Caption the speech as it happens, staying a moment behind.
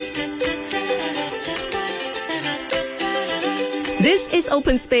This is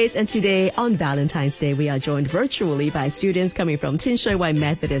Open Space, and today on Valentine's Day, we are joined virtually by students coming from Shui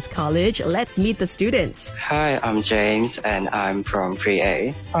Methodist College. Let's meet the students. Hi, I'm James, and I'm from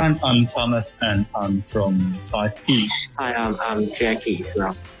 3A. Hi, I'm Thomas, and I'm from 5B. Hi, I'm Jackie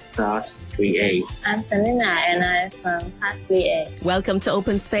from Class 3A. I'm Selena, and I'm from Class 3A. Welcome to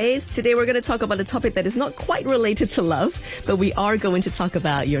Open Space. Today we're going to talk about a topic that is not quite related to love, but we are going to talk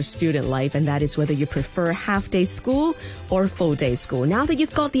about your student life, and that is whether you prefer half-day school or full-day school. Now that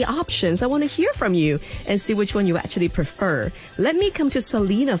you've got the options, I want to hear from you and see which one you actually prefer. Let me come to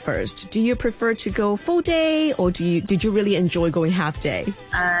Selena first. Do you prefer to go full-day, or did you really enjoy going half-day?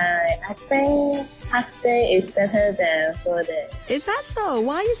 I think half day is better than full day. Is that so?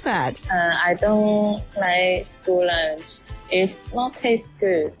 Why is that? I don't like school lunch. It's not taste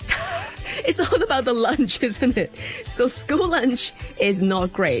good. It's all about the lunch, isn't it? So school lunch is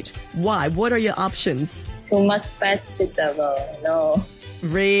not great. Why? What are your options? Too much vegetable. No.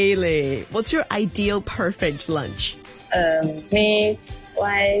 Really? What's your ideal perfect lunch? Meat,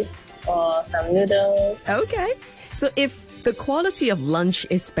 rice, or some noodles. Okay. So if the quality of lunch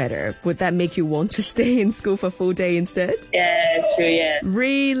is better, would that make you want to stay in school for full day instead? Yeah, true, yes.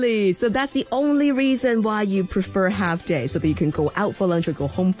 Really? So that's the only reason why you prefer half day, so that you can go out for lunch or go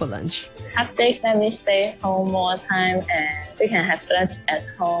home for lunch? Half day let me stay home more time, and we can have lunch at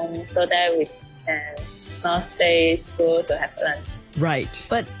home so that we can not stay school to have lunch. Right.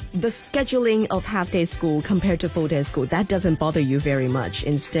 But the scheduling of half-day school compared to full-day school, that doesn't bother you very much.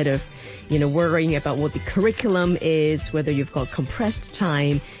 Instead of, worrying about what the curriculum is, whether you've got compressed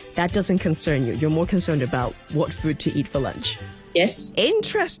time, that doesn't concern you. You're more concerned about what food to eat for lunch. Yes.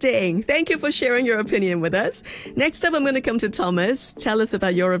 Interesting. Thank you for sharing your opinion with us. Next up, I'm going to come to Thomas. Tell us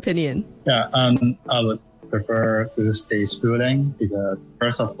about your opinion. Yeah, I would prefer full-day schooling because,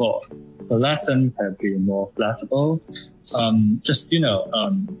 first of all, the lessons have been more flexible. In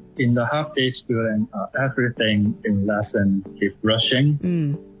the half-day schooling, everything in lesson keep rushing.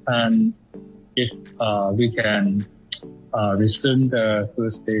 And if we can resume the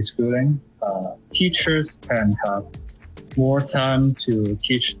full-day schooling, teachers can have more time to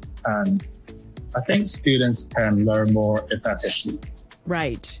teach, and I think students can learn more effectively.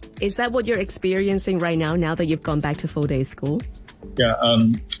 Right. Is that what you're experiencing right now that you've gone back to full-day school? Yeah,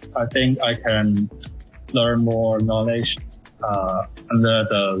 I think I can learn more knowledge under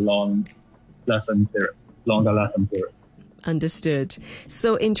the longer lesson period. Understood.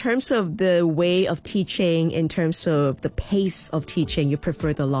 So in terms of the way of teaching, in terms of the pace of teaching, you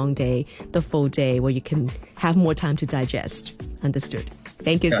prefer the long day, the full day, where you can have more time to digest. Understood.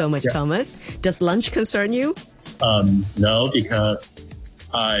 Thank you so much, Thomas. Does lunch concern you? No, because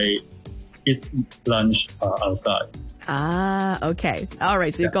I eat lunch outside. Ah, okay. All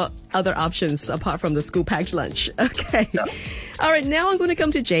right. So you've got other options apart from the school packed lunch. Okay. Yeah. All right. Now I'm going to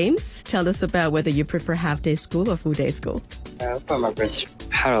come to James. Tell us about whether you prefer half-day school or full-day school. From my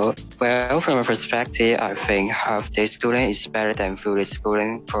perspective, I think half-day schooling is better than full-day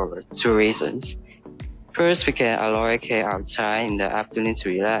schooling for two reasons. First, we can allocate our time in the afternoon to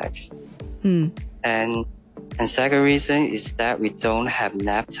relax. And second reason is that we don't have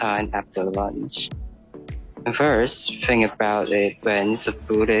nap time after lunch. And first, think about it. When it's a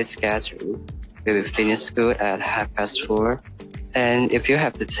full-day schedule, we will finish school at 4:30. And if you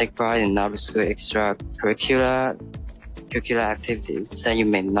have to take part in after-school extracurricular activities, then you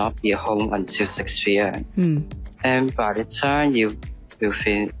may not be home until 6 p.m. And by the time you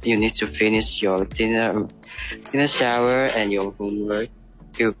need to finish your dinner shower and your homework,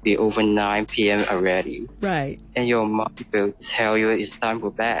 it will be over 9 p.m. already. Right. And your mom will tell you it's time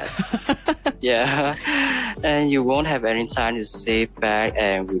for bed. Yeah. And you won't have any time to sit back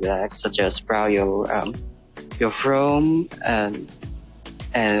and relax, such as browse your phone and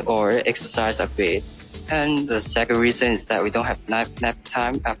or exercise a bit. And the second reason is that we don't have nap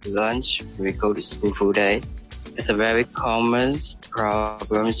time after lunch when we go to school full day. It's a very common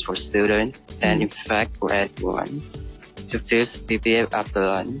problem for students and in fact for everyone to feel sleepy after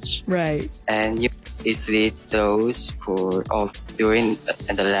lunch. Right. And you easily doze during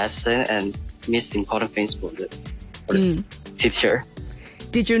the lesson and miss important things for the teacher.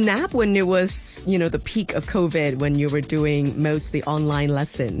 Did you nap when it was, the peak of COVID, when you were doing mostly online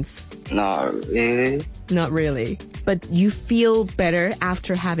lessons? Not really. Not really. But you feel better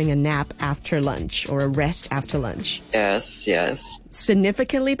after having a nap after lunch or a rest after lunch? Yes.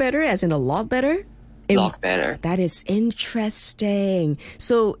 Significantly better, as in a lot better? A lot better. That is interesting.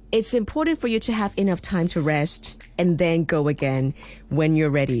 So it's important for you to have enough time to rest and then go again when you're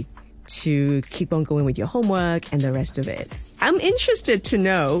ready to keep on going with your homework and the rest of it. I'm interested to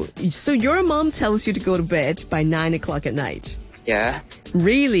know, so your mom tells you to go to bed by 9 o'clock at night. Yeah,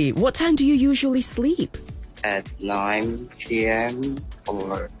 Really? What time do you usually sleep? at 9 p.m.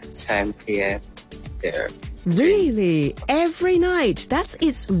 or 10 p.m. there. Really? Every night?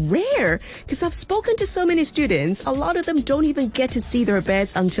 It's rare. Because I've spoken to so many students, a lot of them don't even get to see their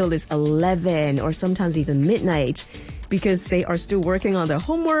beds until it's 11 or sometimes even midnight because they are still working on their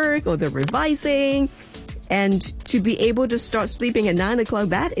homework or they're revising. And to be able to start sleeping at 9 o'clock,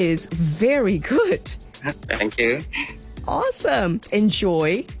 that is very good. Thank you. Awesome.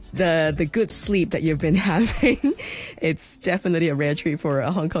 Enjoy the good sleep that you've been having. It's definitely a rare treat for a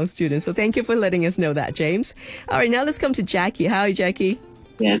Hong Kong student. So thank you for letting us know that, James. All right, now let's come to Jackie. Hi, Jackie.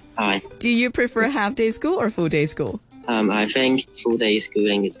 Yes, hi. Do you prefer half-day school or full-day school? I think full-day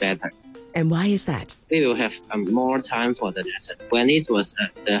schooling is better. And why is that? We will have more time for the lesson. When it was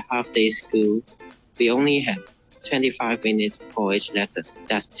the half-day school, we only had 25 minutes for each lesson.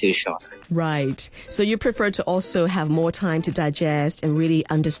 That's too short. Right. So you prefer to also have more time to digest and really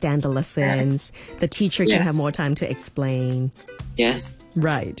understand the lessons. Yes. The teacher can have more time to explain. Yes.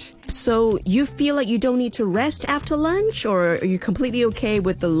 Right. So you feel like you don't need to rest after lunch, or are you completely okay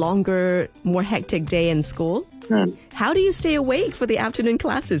with the longer, more hectic day in school? How do you stay awake for the afternoon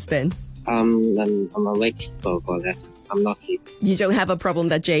classes then? I'm awake for lesson. I'm not sleeping. You don't have a problem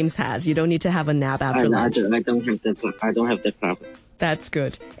that James has. You don't need to have a nap after lunch. I don't have the problem. That's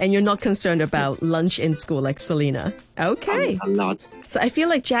good. And you're not concerned about lunch in school like Selena. Okay. I'm not. So I feel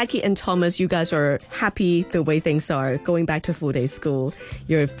like Jackie and Thomas, you guys are happy the way things are going back to full day school.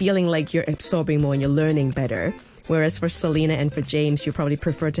 You're feeling like you're absorbing more and you're learning better. Whereas for Selena and for James, you probably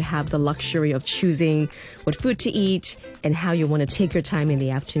prefer to have the luxury of choosing what food to eat and how you want to take your time in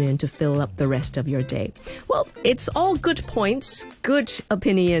the afternoon to fill up the rest of your day. Well, it's all good points, good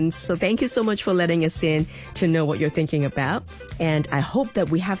opinions. So thank you so much for letting us in to know what you're thinking about. And I hope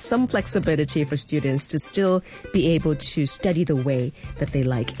that we have some flexibility for students to still be able to study the way that they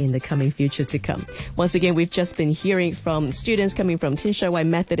like in the coming future to come. Once again, we've just been hearing from students coming from Tin Shui Wai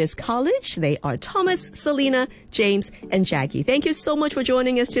Methodist College. They are Thomas, Selena, James, and Jackie. Thank you so much for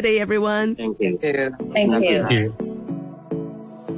joining us today, everyone. Thank you. Thank you. Thank you. Thank you.